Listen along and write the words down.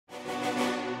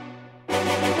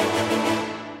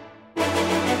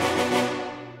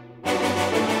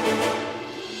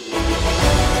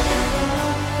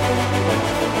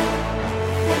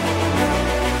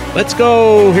Let's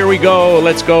go. Here we go.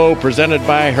 Let's go. Presented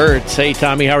by Hertz. Hey,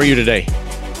 Tommy, how are you today?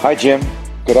 Hi, Jim.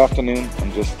 Good afternoon.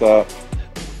 I'm just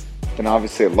been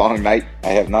obviously a long night. I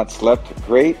have not slept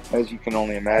great, as you can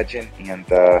only imagine. And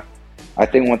I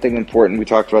think one thing important we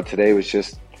talked about today was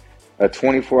just a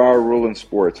 24-hour rule in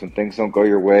sports. When things don't go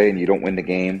your way and you don't win the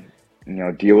game,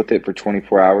 deal with it for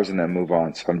 24 hours and then move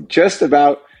on. So I'm just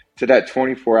about to that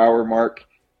 24-hour mark.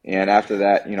 And after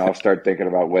that, I'll start thinking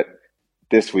about what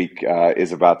this week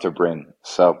is about to bring.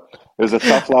 So it was a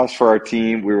tough loss for our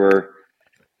team.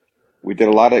 We did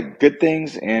a lot of good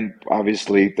things, and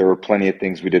obviously there were plenty of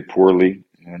things we did poorly.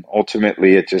 And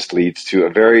ultimately, it just leads to a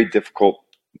very difficult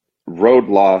road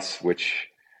loss, which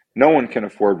no one can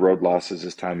afford road losses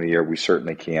this time of year. We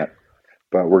certainly can't.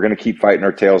 But we're going to keep fighting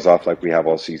our tails off like we have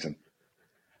all season.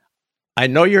 I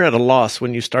know you're at a loss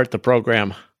when you start the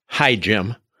program. Hi,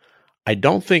 Jim. I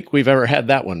don't think we've ever had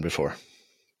that one before.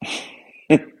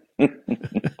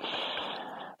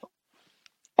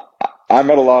 I'm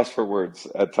at a loss for words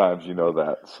at times,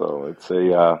 that. So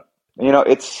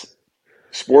it's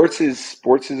sports is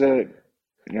a,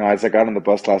 as I got on the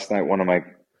bus last night, one of my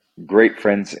great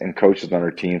friends and coaches on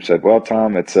our team said, well,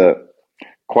 Tom, it's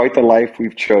quite the life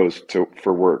we've chose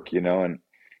for work, and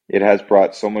it has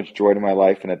brought so much joy to my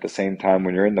life. And at the same time,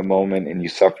 when you're in the moment and you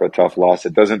suffer a tough loss,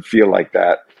 it doesn't feel like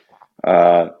that.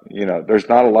 There's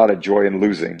not a lot of joy in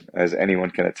losing, as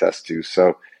anyone can attest to.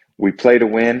 So we play to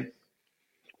win.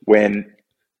 When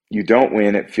you don't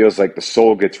win, it feels like the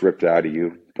soul gets ripped out of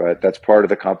you, but that's part of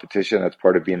the competition. That's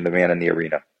part of being the man in the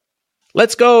arena.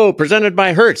 Let's go. Presented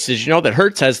by Hertz. Did you know that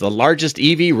Hertz has the largest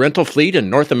EV rental fleet in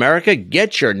North America?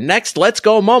 Get your next Let's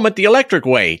Go moment the electric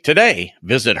way today.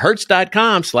 Visit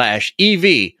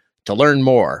hertz.com/EV to learn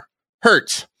more.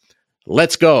 Hertz.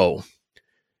 Let's go.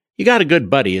 You got a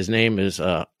good buddy. His name is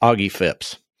Augie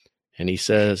Phipps. And he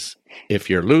says,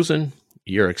 if you're losing,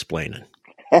 you're explaining.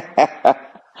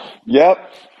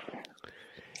 Yep.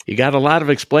 You got a lot of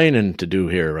explaining to do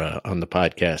here on the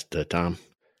podcast, Tom.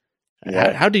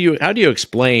 Yeah. How do you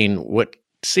explain what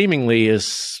seemingly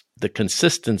is the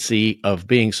consistency of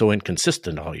being so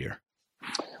inconsistent all year?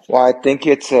 Well, I think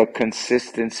it's a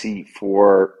consistency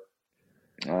for,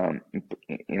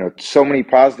 so many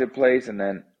positive plays and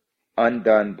then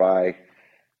undone by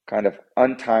kind of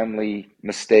untimely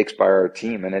mistakes by our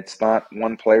team. And it's not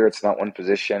one player, it's not one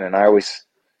position. And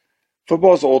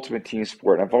football is the ultimate team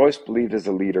sport. And I've always believed as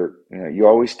a leader, you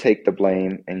always take the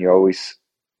blame and you always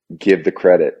give the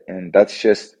credit. And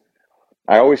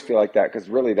I always feel like that because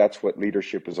really that's what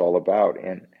leadership is all about.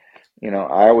 And,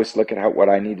 I always look at what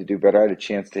I need to do better. I had a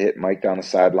chance to hit Mike down the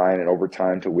sideline in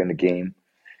overtime to win the game.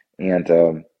 And,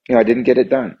 I didn't get it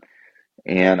done.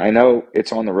 And I know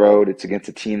it's on the road. It's against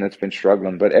a team that's been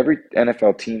struggling. But every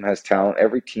NFL team has talent.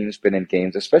 Every team's been in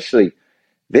games, especially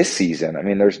this season. I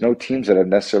mean, there's no teams that have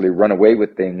necessarily run away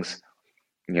with things,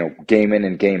 game in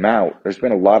and game out. There's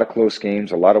been a lot of close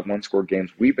games, a lot of one-score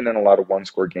games. We've been in a lot of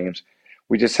one-score games.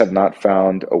 We just have not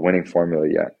found a winning formula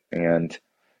yet. And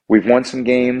we've won some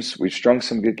games. We've strung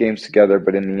some good games together.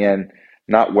 But in the end,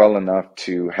 not well enough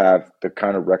to have the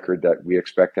kind of record that we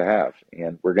expect to have.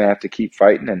 And we're going to have to keep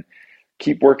fighting and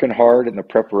keep working hard in the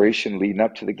preparation leading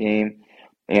up to the game.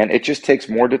 And it just takes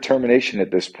more determination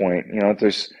at this point.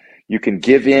 You can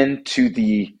give in to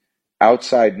the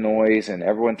outside noise and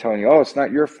everyone telling you, oh, it's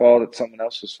not your fault, it's someone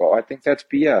else's fault. I think that's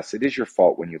BS. It is your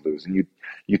fault when you lose. And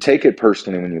you take it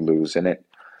personally when you lose. And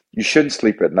you shouldn't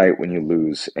sleep at night when you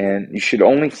lose. And you should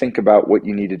only think about what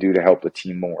you need to do to help the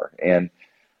team more. And,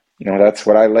 that's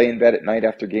what I lay in bed at night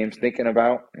after games thinking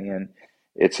about. And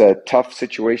it's a tough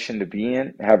situation to be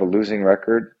in, have a losing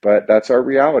record, but that's our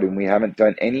reality. And we haven't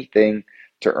done anything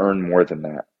to earn more than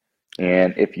that.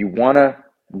 And if you want to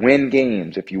win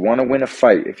games, if you want to win a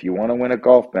fight, if you want to win a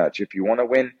golf match, if you want to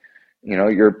win,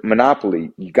 your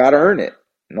Monopoly, you got to earn it.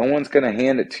 No one's going to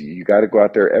hand it to you. You got to go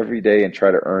out there every day and try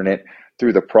to earn it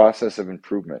through the process of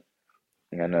improvement.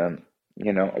 And,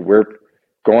 we're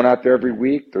going out there every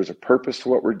week. There's a purpose to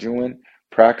what we're doing,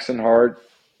 practicing hard.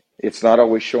 It's not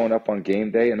always showing up on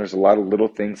game day, and there's a lot of little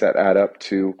things that add up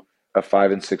to a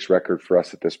 5-6 record for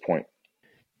us at this point.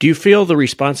 Do you feel the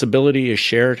responsibility is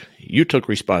shared? You took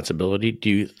responsibility. Do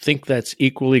you think that's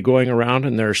equally going around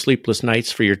and there are sleepless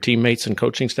nights for your teammates and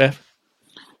coaching staff?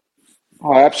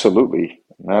 Oh, absolutely.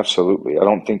 Absolutely. I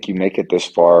don't think you make it this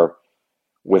far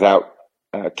without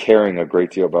caring a great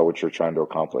deal about what you're trying to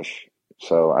accomplish.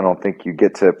 So I don't think you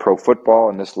get to pro football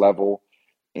in this level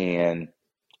and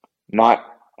not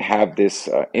have this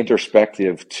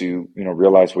introspective to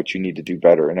realize what you need to do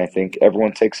better. And I think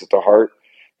everyone takes it to heart.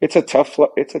 It's a tough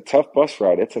bus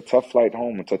ride. It's a tough flight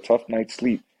home. It's a tough night's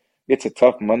sleep. It's a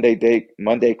tough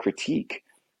Monday critique.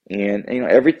 And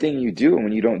everything you do and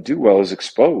when you don't do well is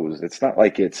exposed. It's not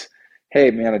like it's, hey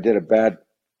man, I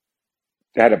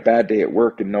had a bad day at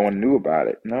work and no one knew about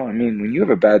it. No, I mean, when you have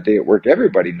a bad day at work,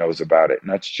 everybody knows about it,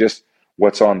 and that's just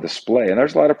what's on display. And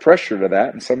there's a lot of pressure to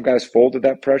that, and some guys fold to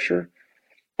that pressure.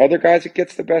 Other guys, it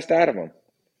gets the best out of them.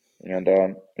 And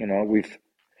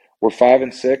we're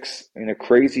 5-6 in a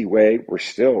crazy way. We're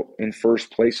still in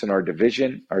first place in our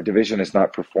division. Our division has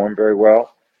not performed very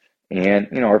well, and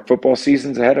our football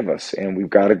season's ahead of us, and we've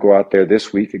got to go out there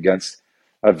this week against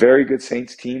a very good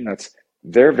Saints team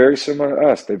they're very similar to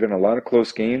us. They've been in a lot of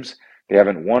close games. They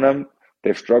haven't won them.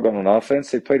 They've struggled on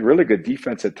offense. They played really good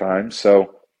defense at times.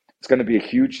 So it's going to be a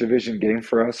huge division game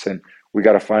for us, and we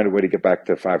got to find a way to get back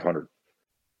to 500.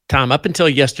 Tom, up until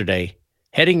yesterday,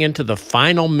 heading into the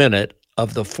final minute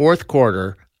of the fourth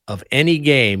quarter of any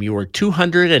game, you were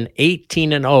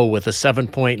 218-0 with a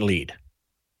 7-point lead.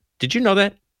 Did you know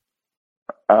that?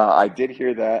 I did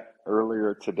hear that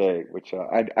earlier today, which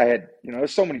I had,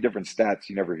 there's so many different stats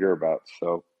you never hear about.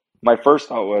 So my first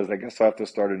thought was, I guess I'll have to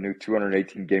start a new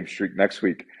 218 game streak next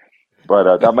week.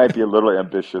 But that might be a little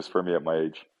ambitious for me at my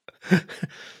age. Does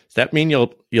that mean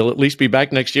you'll at least be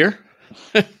back next year?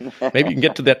 Maybe you can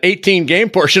get to that 18 game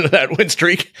portion of that win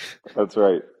streak. That's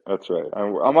right.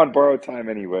 I'm on borrowed time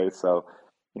anyway, so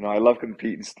I love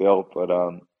competing still, but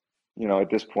at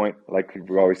this point, like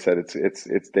we've always said,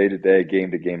 it's day to day,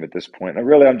 game to game at this point.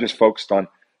 And I'm just focused on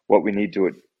what we need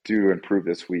to do to improve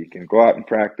this week and go out and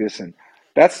practice. And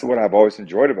that's what I've always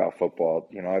enjoyed about football.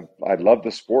 I love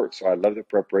the sport, so I love the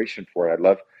preparation for it. I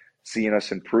love seeing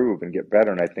us improve and get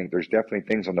better. And I think there's definitely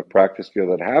things on the practice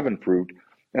field that have improved.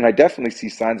 And I definitely see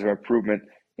signs of improvement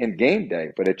in game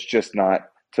day, but it's just not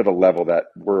to the level that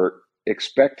we're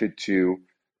expected to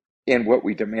in what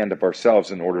we demand of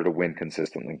ourselves in order to win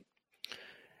consistently.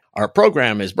 Our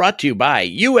program is brought to you by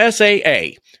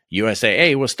USAA.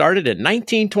 USAA was started in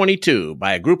 1922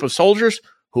 by a group of soldiers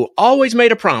who always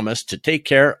made a promise to take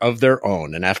care of their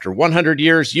own. And after 100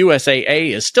 years,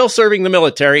 USAA is still serving the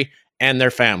military and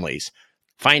their families.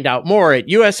 Find out more at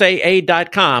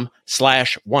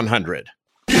usaa.com/100.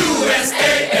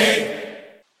 USAA.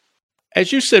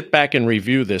 As you sit back and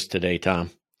review this today,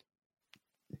 Tom,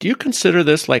 do you consider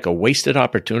this like a wasted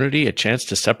opportunity, a chance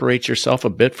to separate yourself a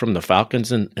bit from the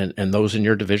Falcons and those in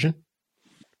your division?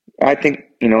 I think,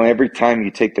 every time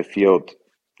you take the field,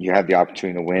 you have the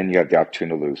opportunity to win, you have the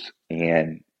opportunity to lose.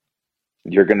 And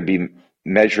you're going to be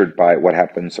measured by what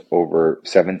happens over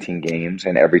 17 games.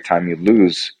 And every time you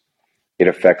lose, it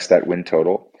affects that win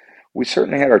total. We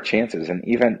certainly had our chances. And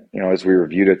even, as we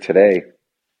reviewed it today,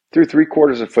 through 3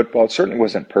 quarters of football, it certainly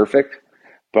wasn't perfect.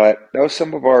 But that was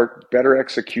some of our better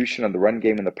execution of the run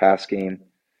game and the pass game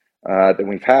that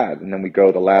we've had. And then we go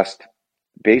the last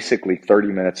basically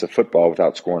 30 minutes of football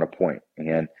without scoring a point.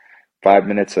 And 5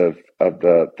 minutes of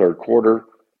the third quarter,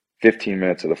 15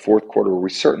 minutes of the fourth quarter, where we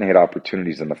certainly had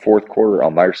opportunities in the fourth quarter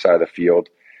on their side of the field.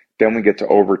 Then we get to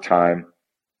overtime,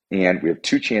 and we have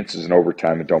 2 chances in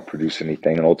overtime and don't produce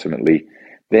anything. And ultimately,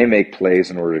 they make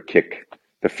plays in order to kick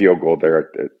the field goal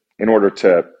there, in order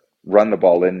to run the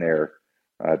ball in there.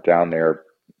 Down there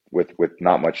with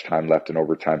not much time left in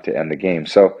overtime to end the game.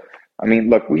 So,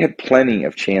 look, we had plenty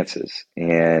of chances,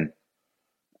 and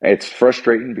it's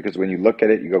frustrating because when you look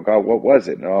at it, you go, God, what was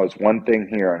it? No, it's one thing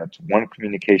here, and it's one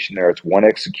communication there, it's one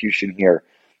execution here,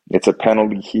 it's a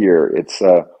penalty here, it's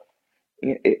a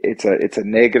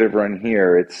negative run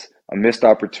here, it's a missed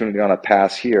opportunity on a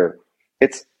pass here.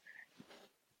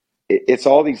 It's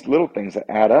all these little things that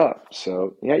add up.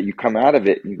 So, yeah, you come out of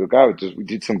it and you go, God, we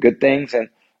did some good things, and,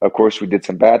 of course, we did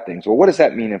some bad things. Well, what does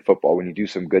that mean in football when you do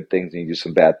some good things and you do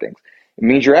some bad things? It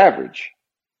means you're average,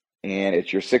 and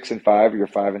it's you're 6-5 or you're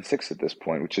 5-6 at this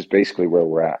point, which is basically where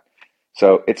we're at.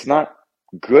 So it's not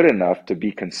good enough to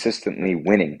be consistently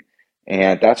winning,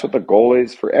 and that's what the goal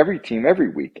is for every team every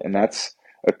week, and that's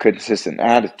a consistent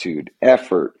attitude,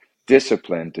 effort,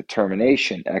 discipline,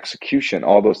 determination, execution,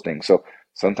 all those things. So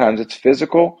sometimes it's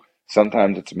physical,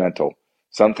 sometimes it's mental,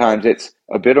 sometimes it's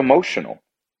a bit emotional.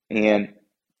 And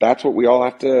that's what we all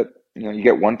have to, you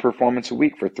get one performance a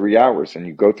week for 3 hours and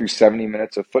you go through 70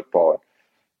 minutes of football.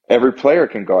 Every player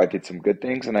can go, I did some good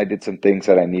things and I did some things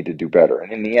that I need to do better.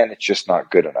 And in the end, it's just not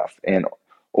good enough. And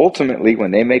ultimately,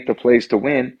 when they make the plays to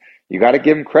win, you got to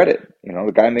give them credit.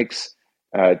 The guy makes,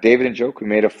 David Njoku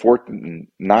made a 4th and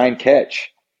 9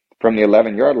 catch from the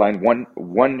 11-yard line,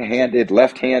 one-handed,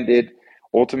 left-handed.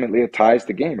 Ultimately, it ties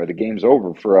the game, or the game's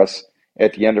over for us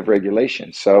at the end of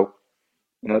regulation. So,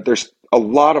 there's a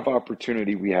lot of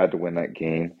opportunity we had to win that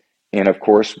game. And, of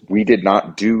course, we did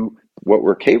not do what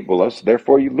we're capable of, so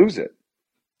therefore you lose it.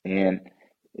 And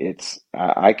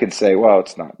I can say, well,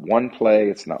 it's not one play,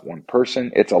 it's not one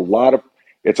person, it's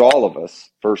all of us,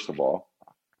 first of all.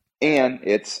 And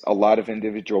it's a lot of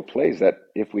individual plays that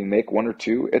if we make one or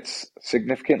two, it's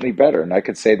significantly better. And I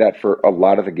could say that for a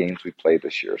lot of the games we played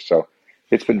this year. So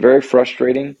it's been very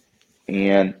frustrating.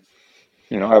 And,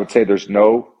 I would say there's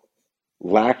no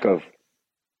lack of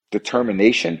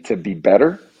determination to be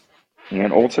better.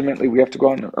 And ultimately, we have to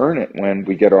go out and earn it when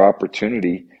we get our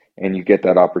opportunity. And you get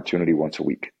that opportunity once a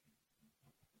week.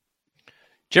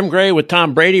 Jim Gray with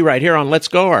Tom Brady right here on Let's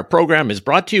Go. Our program is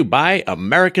brought to you by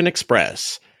American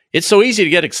Express. It's so easy to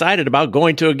get excited about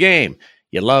going to a game.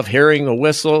 You love hearing the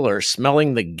whistle or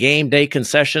smelling the game day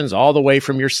concessions all the way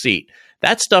from your seat.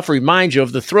 That stuff reminds you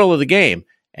of the thrill of the game,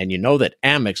 and you know that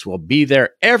Amex will be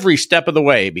there every step of the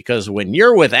way, because when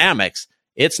you're with Amex,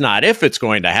 it's not if it's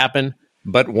going to happen,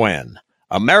 but when.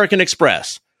 American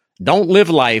Express. Don't live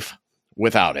life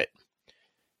without it.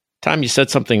 Tom, you said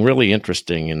something really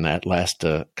interesting in that last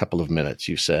couple of minutes.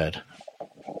 You said,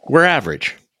 we're average.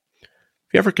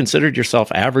 Have you ever considered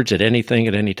yourself average at anything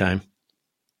at any time?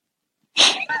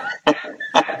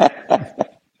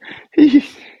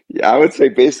 Yeah, I would say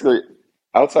basically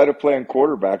outside of playing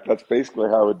quarterback, that's basically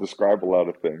how I would describe a lot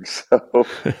of things. So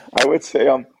I would say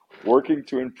I'm working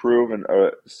to improve, and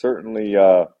certainly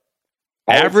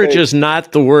average is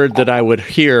not the word that I would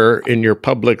hear in your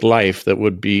public life that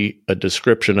would be a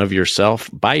description of yourself,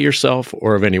 by yourself,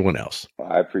 or of anyone else.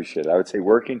 I appreciate it. I would say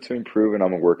working to improve, and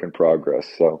I'm a work in progress.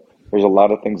 So there's a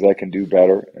lot of things I can do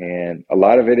better, and a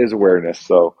lot of it is awareness.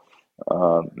 So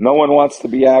no one wants to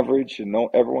be average, and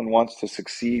everyone wants to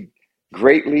succeed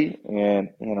greatly. And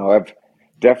I've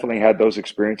definitely had those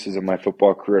experiences in my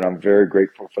football career, and I'm very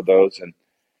grateful for those. And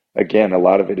again, a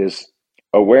lot of it is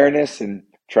awareness and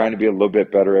trying to be a little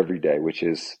bit better every day, which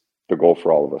is the goal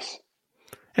for all of us.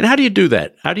 And how do you do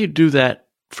that? How do you do that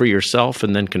for yourself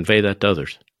and then convey that to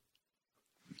others?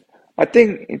 I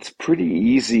think it's pretty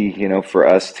easy, for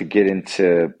us to get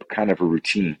into kind of a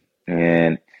routine.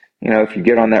 And, if you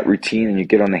get on that routine and you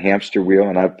get on the hamster wheel,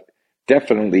 and I've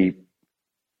definitely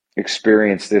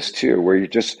experienced this too, where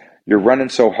you're running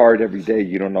so hard every day,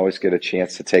 you don't always get a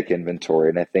chance to take inventory.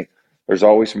 And I think there's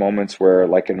always moments where,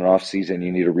 like in an off season,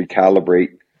 you need to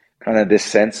recalibrate kind of this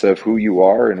sense of who you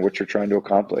are and what you're trying to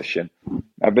accomplish. And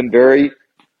I've been very,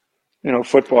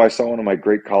 football. I saw one of my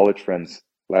great college friends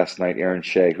last night, Aaron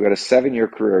Shea, who had a 7-year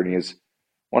career, and he was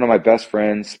one of my best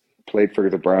friends, played for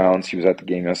the Browns. He was at the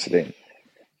game yesterday.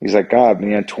 He's like, God,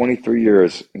 man, 23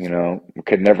 years,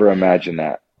 could never imagine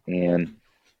that. And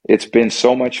it's been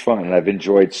so much fun, and I've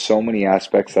enjoyed so many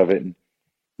aspects of it. And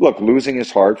look, losing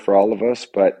is hard for all of us,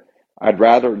 but I'd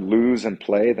rather lose and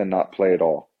play than not play at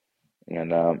all.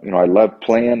 And, I love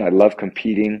playing. I love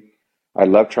competing. I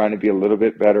love trying to be a little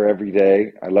bit better every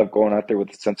day. I love going out there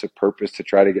with a sense of purpose to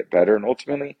try to get better. And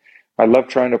ultimately, I love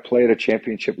trying to play at a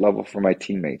championship level for my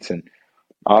teammates. And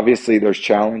obviously, there's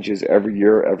challenges every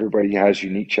year. Everybody has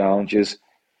unique challenges,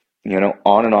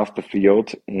 on and off the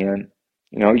field. And,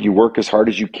 you work as hard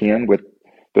as you can with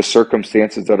the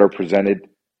circumstances that are presented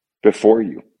before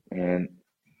you. And,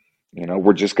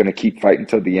 we're just going to keep fighting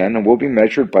till the end. And we'll be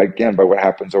measured by what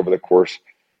happens over the course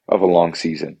of a long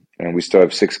season. And we still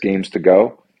have 6 games to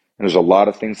go. And there's a lot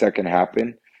of things that can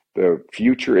happen. The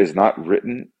future is not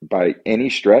written by any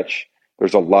stretch.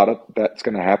 There's a lot of that's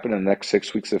going to happen in the next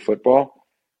 6 weeks of football.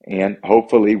 And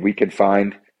hopefully we can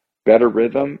find better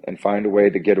rhythm and find a way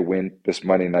to get a win this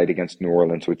Monday night against New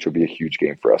Orleans, which will be a huge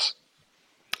game for us.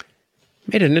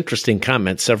 Made an interesting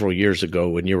comment several years ago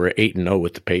when you were 8-0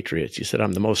 with the Patriots. You said,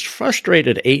 I'm the most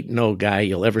frustrated 8-0 guy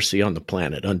you'll ever see on the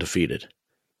planet, undefeated.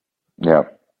 Yeah.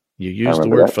 You used the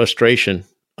word frustration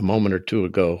a moment or two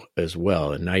ago as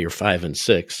well, and now you're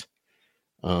 5-6,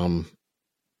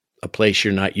 a place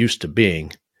you're not used to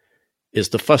being. Is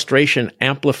the frustration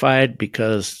amplified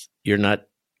because you're not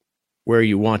where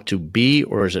you want to be,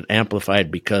 or is it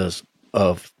amplified because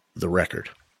of the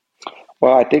record?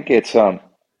 Well, I think it's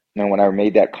when I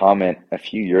made that comment a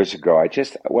few years ago,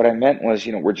 what I meant was,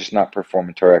 we're just not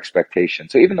performing to our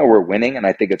expectations. So even though we're winning, and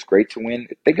I think it's great to win,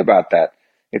 think about that.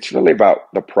 It's really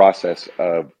about the process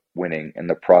of winning and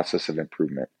the process of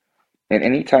improvement. And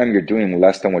anytime you're doing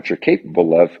less than what you're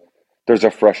capable of, there's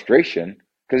a frustration,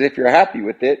 because if you're happy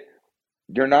with it,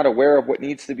 you're not aware of what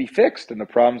needs to be fixed and the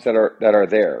problems that are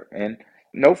there. And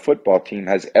no football team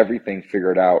has everything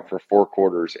figured out for 4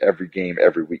 quarters, every game,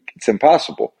 every week. It's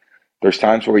impossible. There's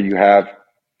times where you have,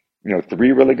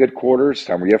 3 really good quarters,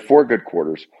 time where you have 4 good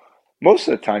quarters. Most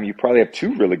of the time, you probably have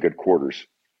 2 really good quarters.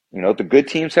 The good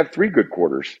teams have 3 good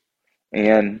quarters.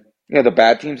 And, the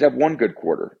bad teams have 1 good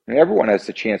quarter. And everyone has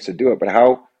the chance to do it, but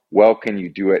how well can you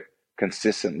do it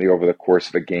consistently over the course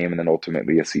of a game and then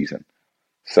ultimately a season.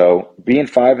 So being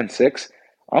 5-6,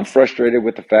 I'm frustrated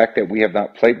with the fact that we have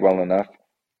not played well enough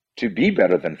to be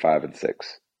better than 5-6.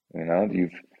 You know,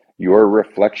 you're a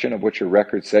reflection of what your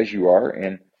record says you are,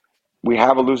 and we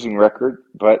have a losing record,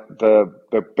 but the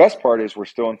best part is we're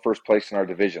still in first place in our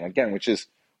division, again, which is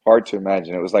hard to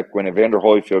imagine. It was like when Evander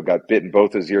Holyfield got bit in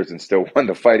both his ears and still won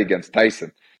the fight against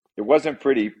Tyson. It wasn't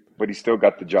pretty, but he still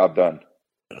got the job done.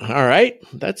 All right.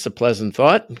 That's a pleasant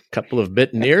thought. A couple of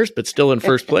bitten ears, but still in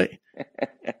first place.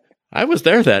 I was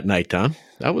there that night, Tom.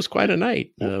 That was quite a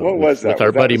night. What was that? With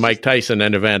our buddy Mike Tyson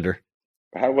and Evander.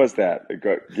 How was that?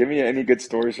 Give me any good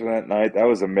stories from that night. That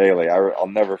was a melee. I'll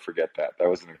never forget that. That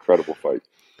was an incredible fight.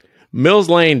 Mills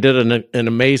Lane did an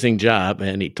amazing job,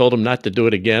 and he told him not to do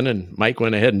it again, and Mike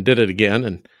went ahead and did it again,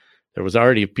 and there was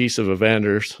already a piece of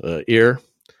Evander's ear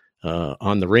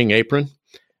on the ring apron,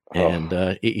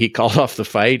 and he called off the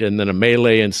fight, and then a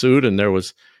melee ensued, and there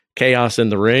was chaos in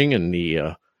the ring, and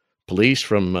the police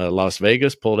from Las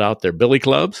Vegas pulled out their billy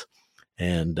clubs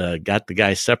and got the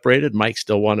guys separated. Mike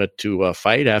still wanted to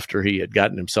fight after he had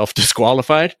gotten himself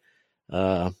disqualified,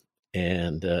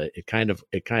 and it kind of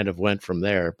went from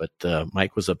there. But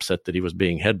Mike was upset that he was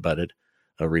being headbutted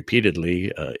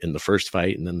repeatedly in the first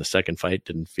fight, and then the second fight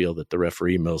didn't feel that the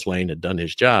referee Mills Lane had done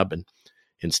his job in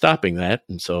stopping that,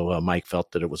 and so Mike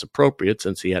felt that it was appropriate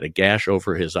since he had a gash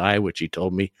over his eye, which he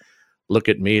told me, look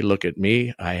at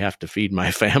me. I have to feed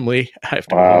my family. I have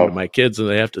to go home to my kids, and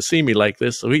they have to see me like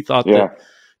this. So he thought that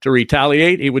to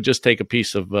retaliate, he would just take a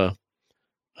piece of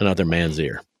another man's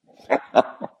ear.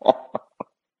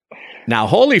 Now,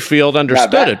 Holyfield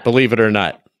understood it, believe it or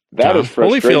not. That is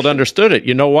frustration. Holyfield understood it.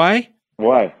 You know why?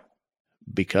 Why?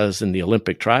 Because in the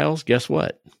Olympic trials, guess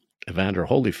what? Evander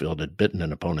Holyfield had bitten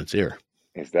an opponent's ear.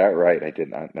 Is that right? I did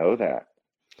not know that.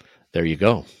 There you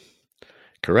go.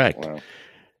 Correct. Wow.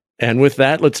 And with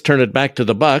that, let's turn it back to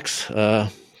the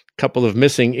Bucs. Couple of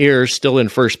missing ears still in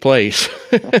first place.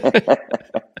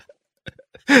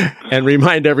 And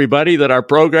remind everybody that our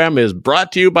program is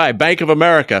brought to you by Bank of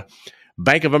America.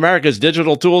 Bank of America's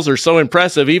digital tools are so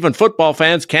impressive, even football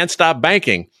fans can't stop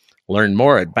banking. Learn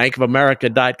more at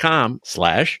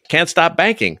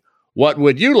bankofamerica.com/can't-stop-banking. What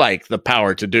would you like the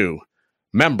power to do?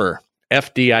 Member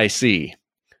FDIC.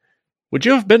 Would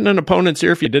you have bitten an opponent's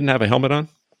ear if you didn't have a helmet on?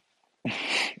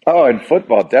 Oh, in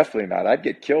football, definitely not. I'd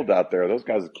get killed out there. Those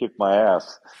guys would kick my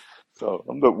ass. So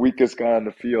I'm the weakest guy on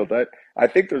the field. I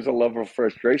think there's a level of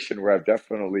frustration where I've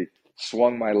definitely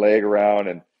swung my leg around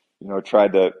and,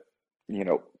 tried to,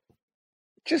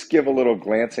 just give a little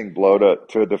glancing blow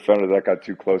to a defender that got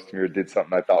too close to me or did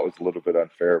something I thought was a little bit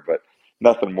unfair, but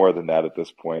nothing more than that at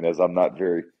this point, as I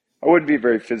wouldn't be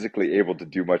very physically able to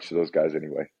do much to those guys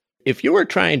anyway. If you were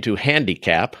trying to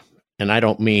handicap, and I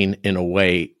don't mean in a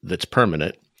way that's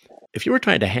permanent, if you were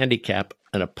trying to handicap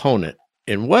an opponent,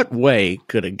 in what way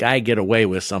could a guy get away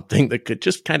with something that could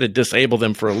just kind of disable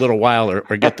them for a little while or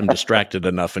get them distracted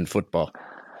enough in football?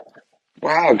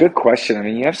 Wow, good question. I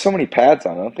mean, you have so many pads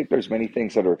on. I don't think there's many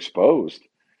things that are exposed.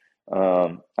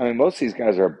 Most of these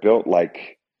guys are built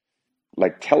like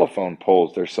telephone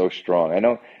poles. They're so strong. I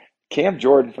know Cam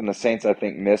Jordan from the Saints, I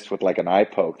think, missed with like an eye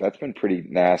poke. That's been pretty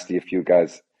nasty. A few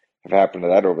guys have happened to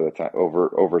that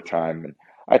over time. And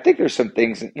I think there's some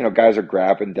things, guys are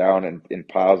grabbing down in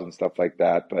piles and stuff like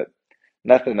that, but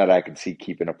nothing that I can see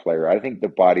keeping a player. I think the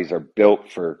bodies are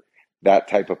built for that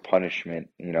type of punishment.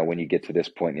 When you get to this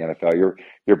point in the NFL,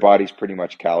 your body's pretty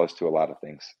much callous to a lot of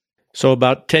things. So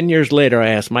about 10 years later, I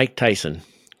asked Mike Tyson,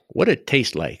 what did it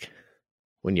taste like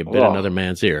when you bit another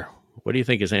man's ear? What do you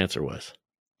think his answer was?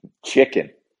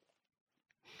 Chicken.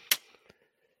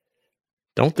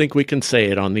 Don't think we can say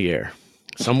it on the air.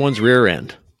 Someone's rear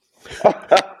end.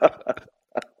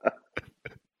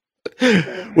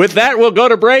 With that, we'll go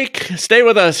to break. Stay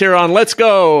with us here on Let's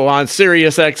Go on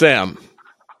Sirius XM.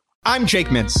 I'm Jake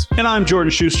Mintz. And I'm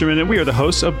Jordan Schusterman, and we are the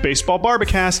hosts of Baseball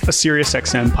Barbacast, a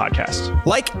SiriusXM podcast.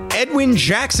 Like Edwin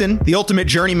Jackson, the ultimate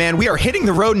journeyman, we are hitting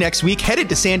the road next week, headed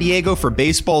to San Diego for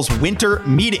baseball's winter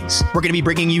meetings. We're going to be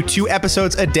bringing you 2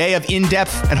 episodes a day of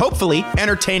in-depth and hopefully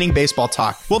entertaining baseball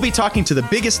talk. We'll be talking to the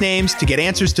biggest names to get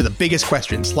answers to the biggest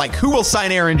questions, like who will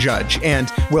sign Aaron Judge,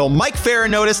 and will Mike Farah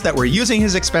notice that we're using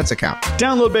his expense account?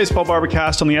 Download Baseball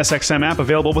Barbacast on the SXM app,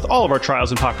 available with all of our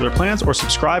trials and popular plans, or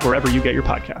subscribe wherever you get your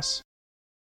podcasts.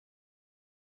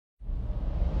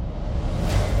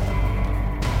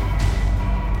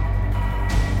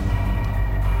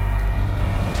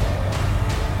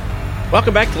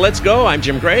 Welcome back to Let's Go. I'm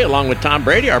Jim Gray, along with Tom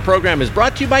Brady. Our program is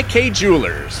brought to you by Kay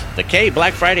Jewelers. The Kay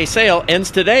Black Friday sale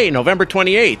ends today, November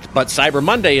 28th, but Cyber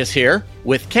Monday is here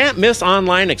with can't-miss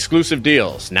online exclusive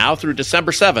deals now through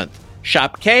December 7th.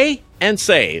 Shop K and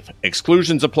save.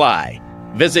 Exclusions apply.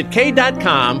 Visit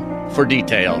K.com for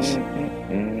details.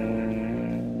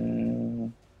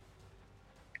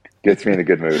 Gets me in a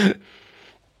good mood.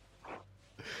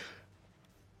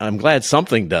 I'm glad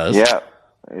something does.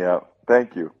 Yeah.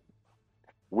 Thank you.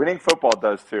 Winning football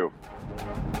does too.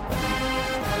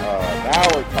 Now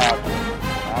we're talking.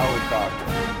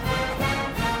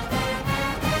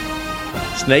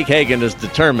 Snake Hagen is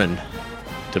determined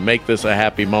to make this a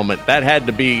happy moment. That had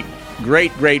to be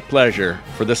great pleasure.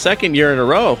 For the second year in a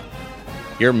row,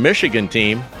 your Michigan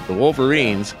team, the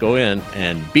Wolverines, go in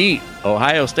and beat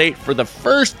Ohio State for the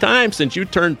first time since you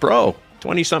turned pro,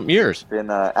 20-something years.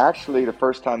 Been actually the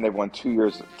first time they've won 2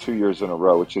 years in a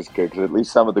row, which is good because at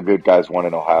least some of the good guys won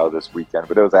in Ohio this weekend.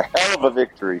 But it was a hell of a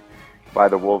victory by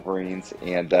the Wolverines,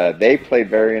 and they played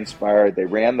very inspired. They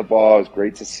ran the ball. It was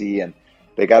great to see, and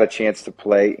they got a chance to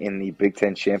play in the Big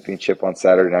Ten Championship on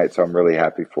Saturday night, so I'm really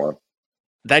happy for them.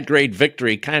 That great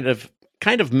victory kind of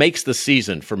makes the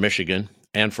season for Michigan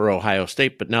and for Ohio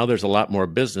State, but now there's a lot more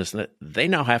business. They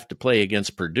now have to play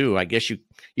against Purdue. I guess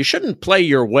you shouldn't play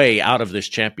your way out of this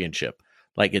championship.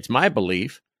 Like, it's my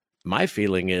belief, my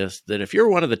feeling is that if you're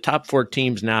one of the top 4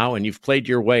 teams now and you've played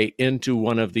your way into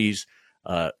one of these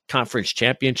conference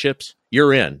championships,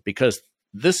 you're in, because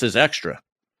this is extra.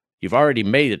 You've already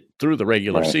made it through the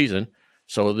regular season,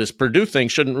 so this Purdue thing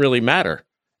shouldn't really matter.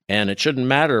 And it shouldn't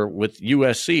matter with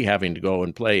USC having to go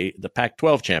and play the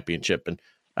Pac-12 championship. And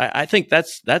I think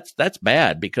that's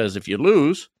bad, because if you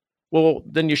lose, well,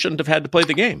 then you shouldn't have had to play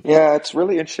the game. Yeah, it's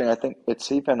really interesting. I think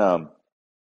it's even I'm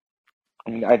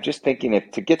just thinking,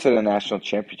 if to get to the national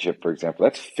championship, for example,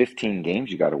 that's 15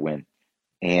 games you got to win,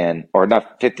 or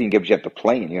not 15 games you have to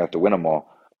play in. You have to win them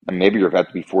all, and maybe you're about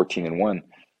to be 14-1.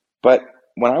 But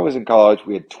when I was in college,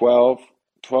 we had 12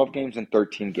 games and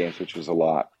 13 games, which was a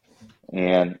lot.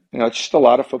 And, it's just a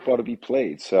lot of football to be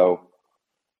played. So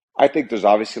I think there's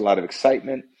obviously a lot of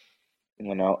excitement.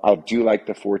 I do like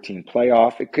the 14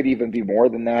 playoff. It could even be more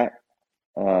than that.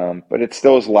 But it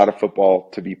still is a lot of football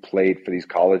to be played for these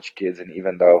college kids. And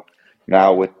even though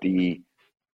now with the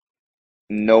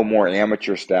no more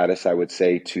amateur status, I would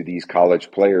say, to these college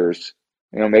players,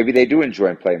 maybe they do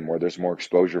enjoy playing more. There's more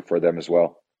exposure for them as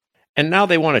well. And now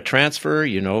they want to transfer.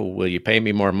 Will you pay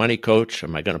me more money, coach?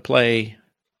 Am I going to play?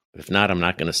 If not, I'm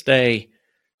not going to stay.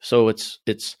 So it's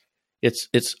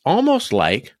almost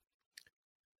like,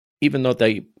 even though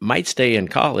they might stay in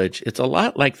college, it's a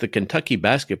lot like the Kentucky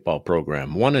basketball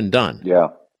program, one and done. Yeah.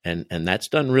 And that's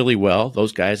done really well.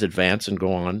 Those guys advance and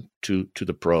go on to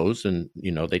the pros, and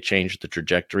they change the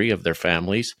trajectory of their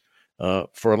families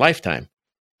for a lifetime.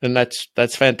 And that's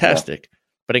fantastic. Yeah.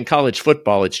 But in college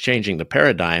football, it's changing the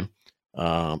paradigm.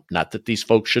 Not that these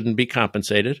folks shouldn't be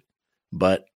compensated,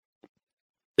 but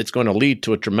it's going to lead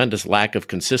to a tremendous lack of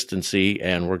consistency,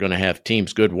 and we're going to have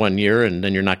teams good one year, and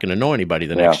then you're not going to know anybody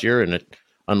the next year. And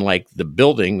unlike the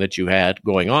building that you had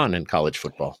going on in college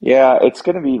football. Yeah, it's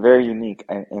going to be very unique,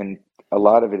 and a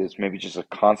lot of it is maybe just a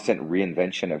constant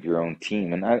reinvention of your own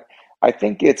team. And I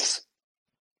think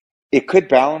it could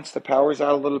balance the powers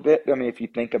out a little bit. I mean, if you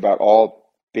think about all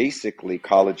basically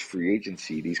college free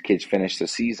agency, these kids finish the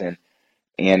season,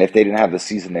 and if they didn't have the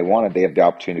season they wanted, they have the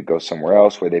opportunity to go somewhere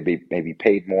else where they'd be maybe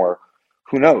paid more.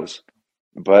 Who knows?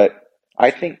 But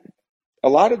I think a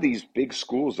lot of these big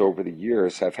schools over the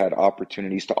years have had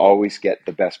opportunities to always get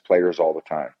the best players all the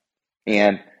time.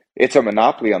 And it's a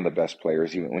monopoly on the best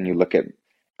players. Even when you look at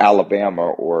Alabama,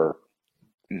 or,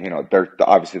 they're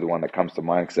obviously the one that comes to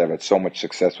mind because they've had so much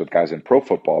success with guys in pro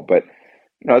football. But,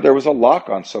 there was a lock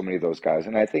on so many of those guys.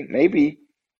 And I think maybe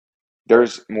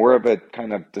there's more of a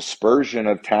kind of dispersion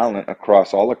of talent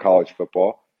across all of college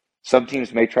football. Some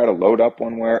teams may try to load up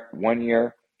one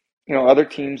year. Other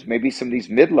teams, maybe some of these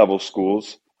mid-level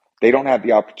schools, they don't have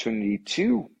the opportunity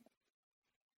to,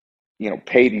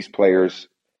 pay these players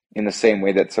in the same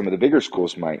way that some of the bigger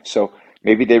schools might. So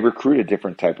maybe they recruit a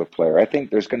different type of player. I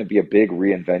think there's going to be a big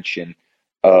reinvention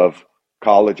of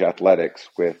college athletics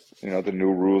with, the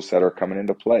new rules that are coming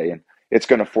into play. And it's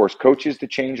going to force coaches to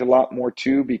change a lot more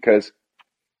too, because,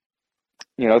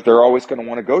 they're always going to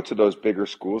want to go to those bigger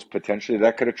schools potentially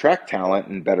that could attract talent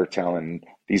and better talent in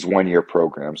these one-year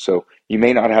programs. So you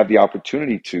may not have the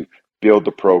opportunity to build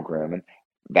the program. And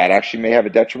that actually may have a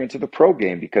detriment to the pro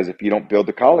game, because if you don't build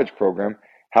the college program,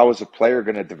 how is a player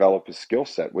going to develop his skill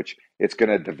set, which it's going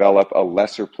to develop a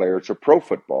lesser player to pro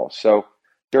football. So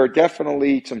there are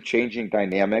definitely some changing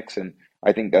dynamics, and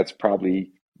I think that's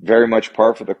probably very much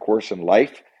par for the course in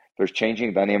life. There's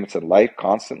changing dynamics in life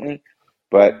constantly,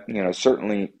 but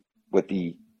certainly with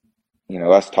the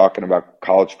us talking about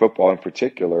college football in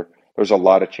particular, there's a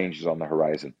lot of changes on the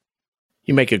horizon.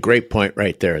 You make a great point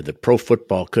right there that pro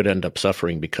football could end up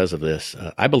suffering because of this.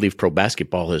 I believe pro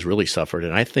basketball has really suffered.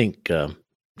 And I think,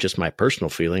 just my personal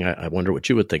feeling, I wonder what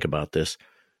you would think about this.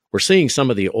 We're seeing some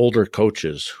of the older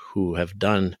coaches who have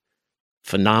done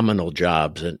phenomenal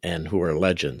jobs and who are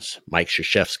legends. Mike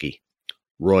Krzyzewski,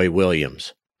 Roy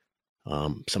Williams,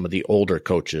 some of the older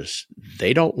coaches.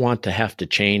 They don't want to have to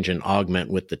change and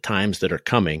augment with the times that are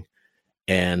coming.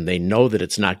 And they know that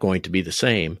it's not going to be the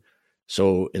same.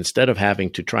 So instead of having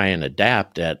to try and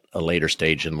adapt at a later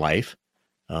stage in life,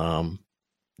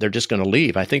 they're just going to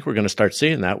leave. I think we're going to start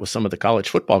seeing that with some of the college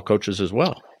football coaches as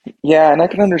well. Yeah, and I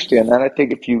can understand that. I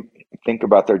think if you think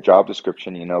about their job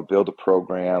description, build a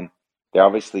program, they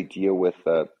obviously deal with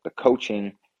the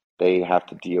coaching. They have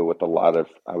to deal with a lot of,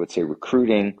 I would say,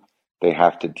 recruiting. They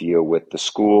have to deal with the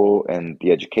school and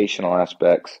the educational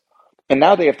aspects. And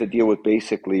now they have to deal with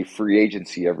basically free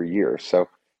agency every year. So,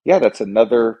 yeah, that's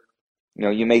another.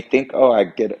 You may think, oh,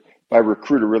 if I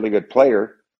recruit a really good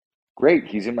player, great,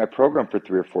 he's in my program for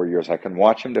 3 or 4 years. I can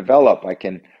watch him develop. I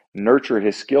can nurture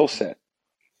his skill set.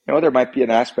 There might be an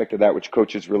aspect of that which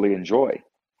coaches really enjoy.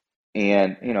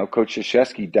 And, Coach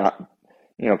Krzyzewski,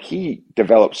 he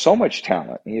developed so much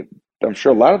talent. I'm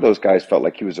sure a lot of those guys felt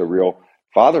like he was a real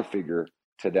father figure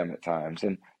to them at times.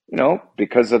 And,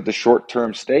 because of the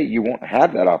short-term stay, you won't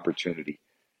have that opportunity.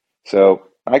 So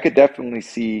I could definitely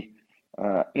see,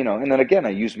 and then again, I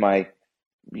use my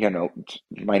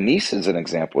niece as an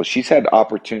example. She's had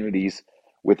opportunities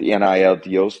with the NIL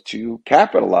deals to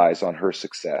capitalize on her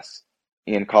success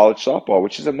in college softball,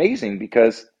 which is amazing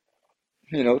because,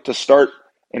 to start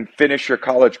and finish your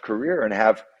college career and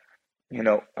have,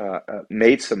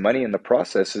 made some money in the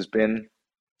process has been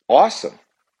awesome.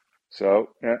 So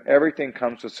everything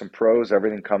comes with some pros,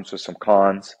 everything comes with some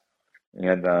cons,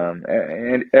 and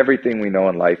everything we know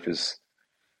in life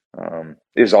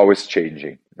is always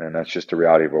changing, and that's just the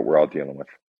reality of what we're all dealing with.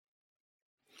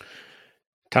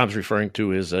 Tom's referring to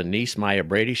his niece, Maya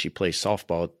Brady. She plays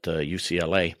softball at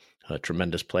UCLA, a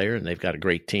tremendous player, and they've got a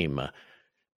great team.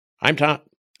 I'm Tom.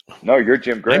 No, you're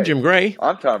Jim Gray. I'm Jim Gray.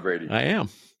 I'm Tom Brady. I am.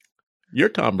 You're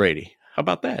Tom Brady. How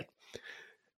about that?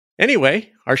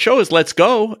 Anyway, our show is Let's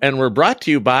Go, and we're brought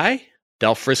to you by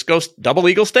Del Frisco's Double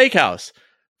Eagle Steakhouse.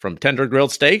 From tender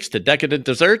grilled steaks to decadent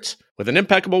desserts, with an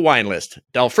impeccable wine list,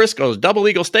 Del Frisco's Double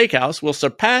Eagle Steakhouse will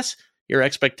surpass your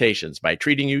expectations by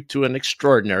treating you to an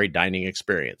extraordinary dining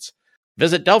experience.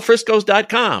 Visit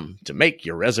delfriscos.com to make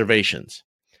your reservations.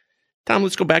 Tom,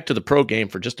 let's go back to the pro game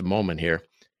for just a moment here.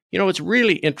 It's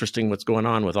really interesting what's going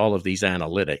on with all of these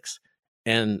analytics.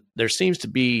 And there seems to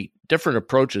be different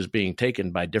approaches being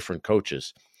taken by different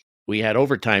coaches. We had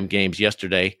overtime games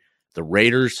yesterday. The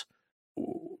Raiders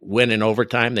win in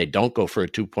overtime. They don't go for a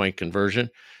 2-point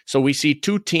conversion. So we see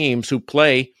two teams who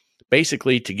play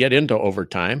basically to get into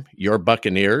overtime, your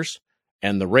Buccaneers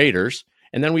and the Raiders.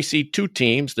 And then we see two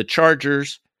teams, the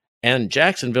Chargers and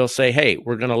Jacksonville, say, hey,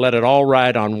 we're going to let it all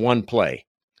ride on one play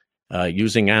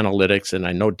using analytics. And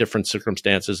I know different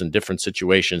circumstances and different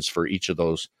situations for each of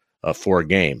those 4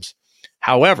 games.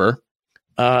 However,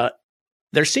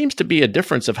 there seems to be a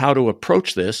difference of how to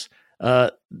approach this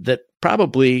that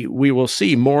probably we will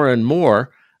see more and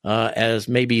more as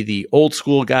maybe the old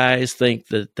school guys think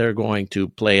that they're going to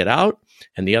play it out,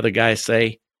 and the other guys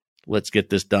say, let's get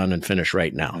this done and finish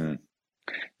right now. Mm.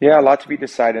 Yeah, a lot to be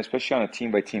decided, especially on a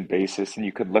team-by-team basis. And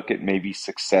you could look at maybe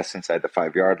success inside the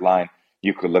 5-yard line.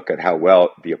 You could look at how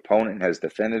well the opponent has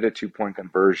defended a 2-point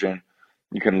conversion.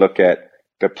 You can look at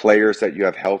the players that you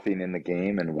have healthy and in the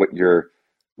game and what your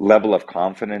level of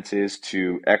confidence is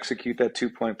to execute that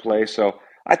 2-point play. So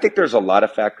I think there's a lot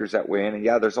of factors that weigh in. And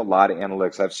yeah, there's a lot of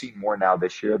analytics. I've seen more now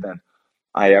this year than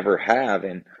I ever have.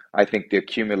 And I think the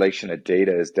accumulation of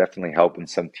data is definitely helping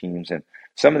some teams. And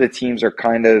some of the teams are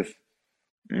kind of,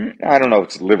 I don't know if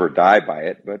it's live or die by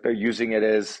it, but they're using it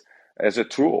as a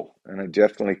tool. And I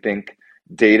definitely think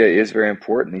data is very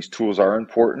important. These tools are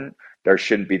important. There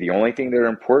shouldn't be the only thing that are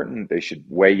important. They should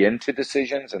weigh into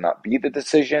decisions and not be the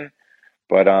decision.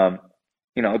 But,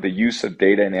 the use of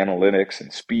data and analytics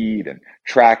and speed and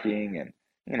tracking and,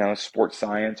 sports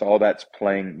science, all that's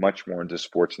playing much more into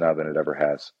sports now than it ever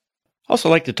has. Also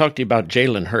like to talk to you about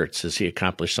Jalen Hurts as he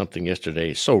accomplished something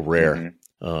yesterday so rare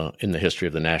in the history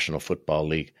of the National Football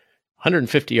League.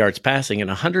 150 yards passing and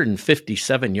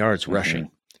 157 yards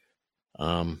rushing.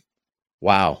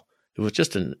 Wow. It was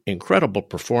just an incredible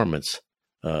performance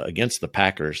against the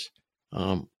Packers.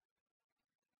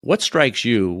 What strikes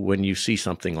you when you see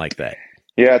something like that?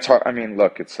 Yeah, it's hard. I mean,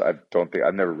 look, I've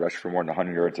never rushed for more than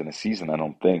 100 yards in a season, I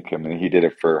don't think. I mean, he did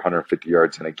it for 150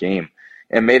 yards in a game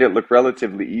and made it look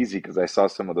relatively easy because I saw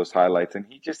some of those highlights. And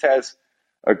he just has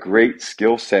a great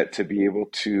skill set to be able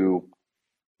to,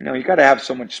 you got to have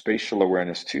so much spatial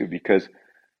awareness too, because,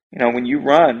 when you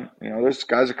run, those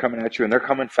guys are coming at you and they're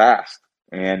coming fast.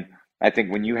 And I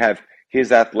think when you have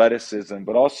his athleticism,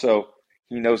 but also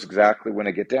he knows exactly when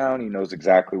to get down, he knows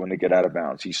exactly when to get out of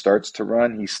bounds. He starts to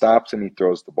run, he stops, and he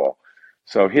throws the ball.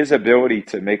 So his ability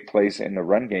to make plays in the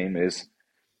run game is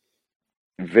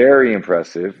very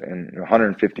impressive, and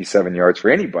 157 yards for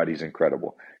anybody is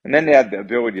incredible. And then they have the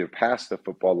ability to pass the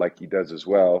football like he does as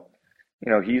well.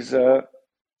 He's a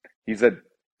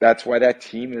that's why that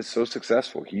team is so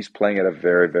successful. He's playing at a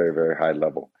very, very, very high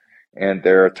level, and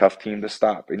they're a tough team to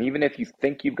stop. And even if you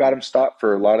think you've got him stopped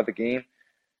for a lot of the game,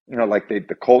 like the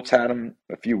Colts had him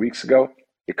a few weeks ago,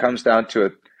 it comes down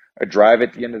to a drive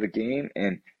at the end of the game,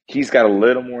 and he's got a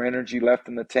little more energy left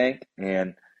in the tank,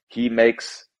 and he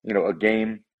makes, a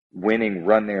game-winning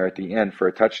run there at the end for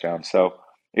a touchdown. So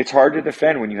it's hard to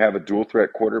defend when you have a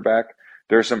dual-threat quarterback.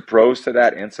 There's some pros to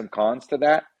that and some cons to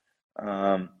that.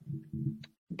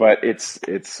 But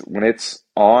it's when it's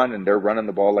on and they're running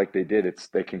the ball like they did,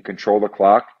 they can control the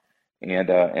clock,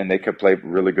 and they could play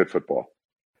really good football.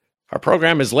 Our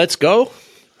program is Let's Go.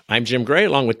 I'm Jim Gray,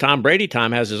 along with Tom Brady.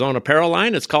 Tom has his own apparel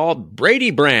line. It's called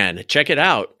Brady Brand. Check it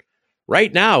out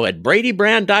right now at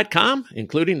bradybrand.com,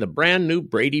 including the brand new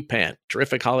Brady pant.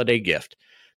 Terrific holiday gift.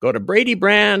 Go to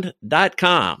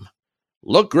bradybrand.com.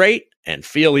 Look great and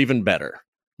feel even better.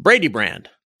 Brady Brand.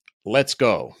 Let's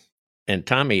go. And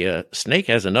Tommy, Snake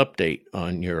has an update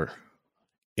on your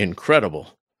incredible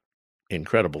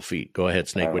feat. Go ahead,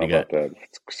 Snake. What do you got? That.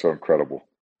 It's so incredible.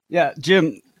 Yeah,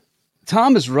 Jim,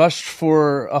 Tom has rushed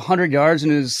for 100 yards in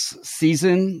his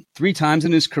season 3 times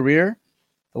in his career,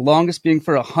 the longest being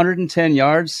for 110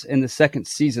 yards in the second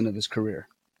season of his career.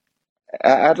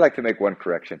 I'd like to make one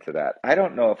correction to that. I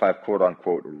don't know if I've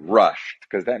quote-unquote rushed,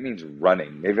 because that means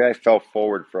running. Maybe I fell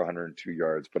forward for 102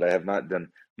 yards, but I have not done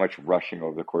much rushing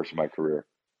over the course of my career.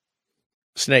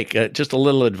 Snake, just a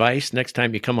little advice. Next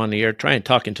time you come on the air, try and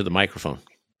talk into the microphone.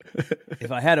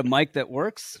 If I had a mic that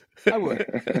works, I would.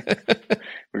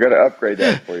 We got to upgrade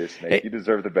that for you, Snake. Hey. You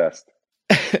deserve the best.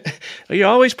 You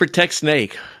always protect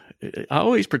Snake.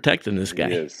 Always protecting this guy.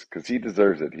 He is, because he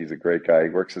deserves it. He's a great guy. He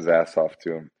works his ass off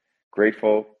to him.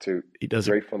 Grateful to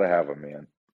have him, man.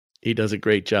 He does a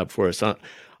great job for us.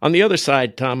 On the other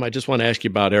side, Tom, I just want to ask you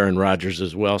about Aaron Rodgers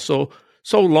as well. So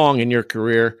long in your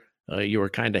career, you were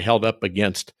kind of held up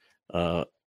against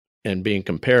and being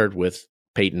compared with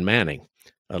Peyton Manning.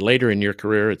 Later in your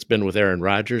career, it's been with Aaron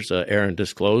Rodgers. Aaron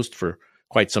disclosed for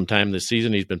quite some time this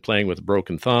season he's been playing with a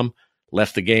broken thumb,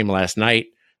 left the game last night,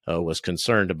 was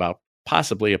concerned about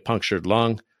possibly a punctured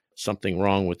lung, something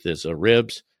wrong with his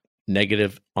ribs,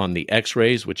 negative on the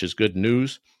x-rays, which is good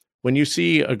news. When you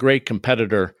see a great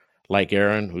competitor like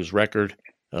Aaron, whose record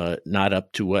not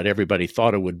up to what everybody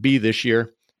thought it would be this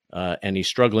year, and he's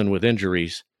struggling with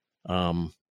injuries, do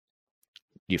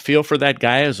you feel for that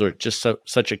guy? Is it just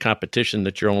such a competition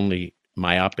that you're only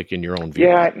myopic in your own view?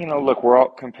 Yeah, look, we're all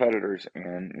competitors,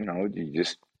 and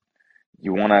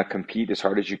you want to compete as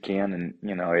hard as you can, and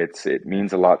it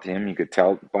means a lot to him. You could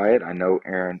tell by it. I know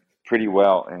Aaron pretty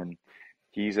well, and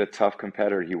he's a tough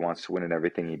competitor. He wants to win in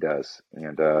everything he does,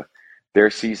 and their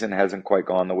season hasn't quite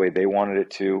gone the way they wanted it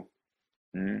to.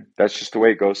 That's just the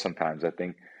way it goes sometimes. I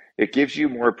think it gives you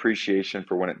more appreciation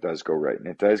for when it does go right, and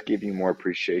it does give you more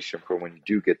appreciation for when you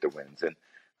do get the wins. And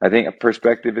I think a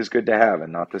perspective is good to have,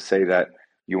 and not to say that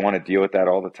you want to deal with that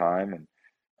all the time. And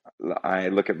I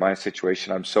look at my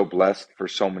situation. I'm so blessed for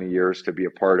so many years to be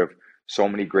a part of so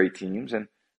many great teams, and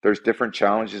there's different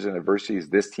challenges and adversities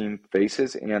this team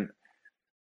faces, and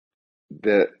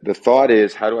the thought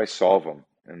is, how do I solve them,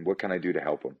 and what can I do to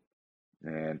help them?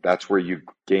 And that's where you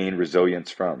gain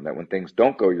resilience from, that when things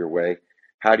don't go your way,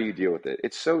 how do you deal with it?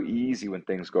 It's so easy when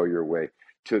things go your way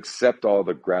to accept all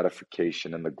the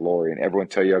gratification and the glory, and everyone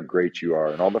tell you how great you are,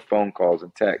 and all the phone calls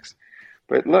and texts.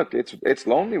 But look, it's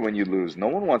lonely when you lose. No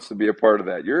one wants to be a part of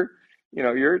that. You're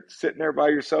sitting there by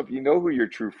yourself. You know who your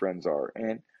true friends are,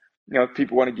 and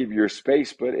people want to give you your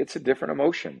space, but it's a different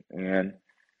emotion. And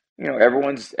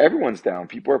everyone's down.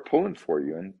 People are pulling for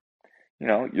you, and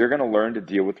you're going to learn to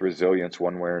deal with resilience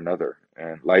one way or another.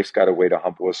 And life's got a way to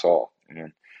humble us all.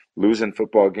 And losing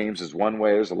football games is one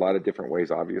way. There's a lot of different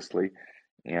ways, obviously.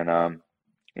 And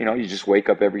you just wake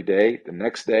up every day. The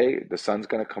next day, the sun's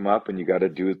going to come up, and you got to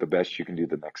do the best you can do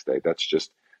the next day. That's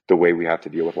just the way we have to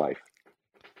deal with life.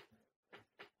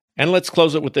 And let's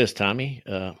close it with this, Tommy.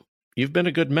 You've been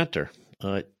a good mentor.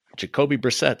 Jacoby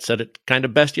Brissett said it kind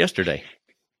of best yesterday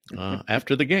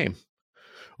after the game.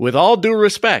 With all due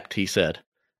respect, he said,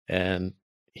 and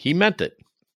he meant it.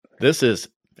 This is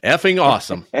effing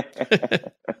awesome.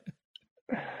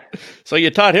 So you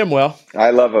taught him well. I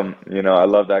love him. I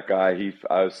love that guy.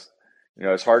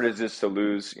 As hard as it is to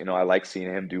lose, I like seeing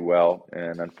him do well.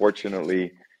 And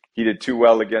unfortunately, he did too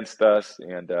well against us.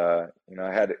 And, I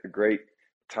had a great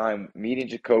time meeting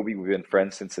Jacoby. We've been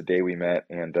friends since the day we met.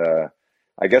 And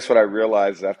I guess what I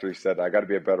realized after he said, I got to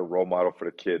be a better role model for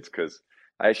the kids, because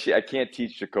I can't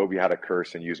teach Jacoby how to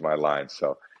curse and use my lines.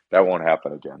 So that won't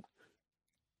happen again.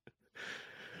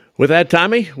 With that,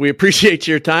 Tommy, we appreciate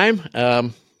your time. I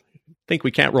think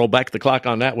we can't roll back the clock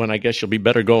on that one. I guess you'll be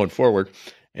better going forward.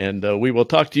 And we will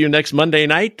talk to you next Monday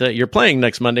night. You're playing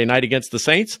next Monday night against the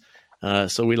Saints.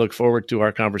 So we look forward to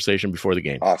our conversation before the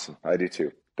game. Awesome. I do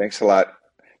too. Thanks a lot.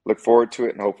 Look forward to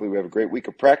it. And hopefully we have a great week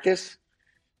of practice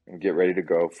and get ready to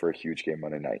go for a huge game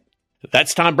Monday night.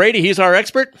 That's Tom Brady. He's our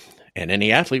expert. And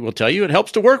any athlete will tell you it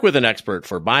helps to work with an expert.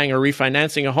 For buying or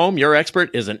refinancing a home, your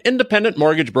expert is an independent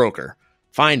mortgage broker.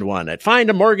 Find one at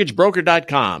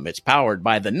findamortgagebroker.com. It's powered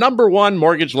by the #1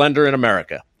 mortgage lender in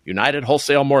America, United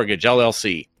Wholesale Mortgage,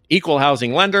 LLC. Equal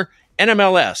housing lender,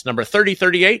 NMLS number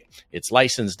 3038. It's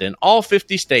licensed in all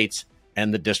 50 states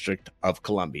and the District of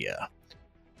Columbia.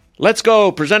 Let's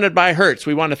Go, presented by Hertz.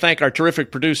 We want to thank our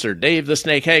terrific producer, Dave the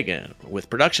Snake Hagen, with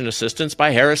production assistance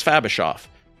by Harris Fabishoff.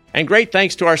 And great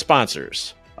thanks to our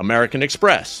sponsors, American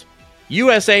Express,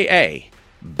 USAA,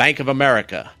 Bank of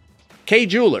America, K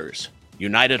Jewelers,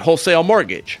 United Wholesale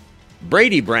Mortgage,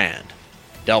 Brady Brand,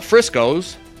 Del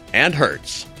Frisco's, and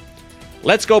Hertz.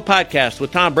 Let's Go podcast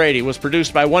with Tom Brady was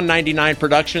produced by 199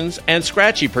 Productions and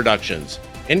Scratchy Productions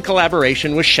in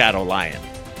collaboration with Shadow Lion.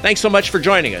 Thanks so much for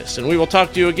joining us, and we will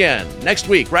talk to you again next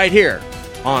week right here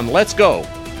on Let's Go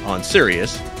on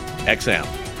Sirius XM.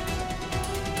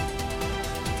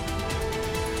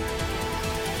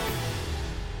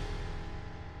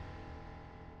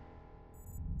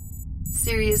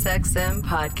 Sirius XM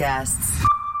podcasts.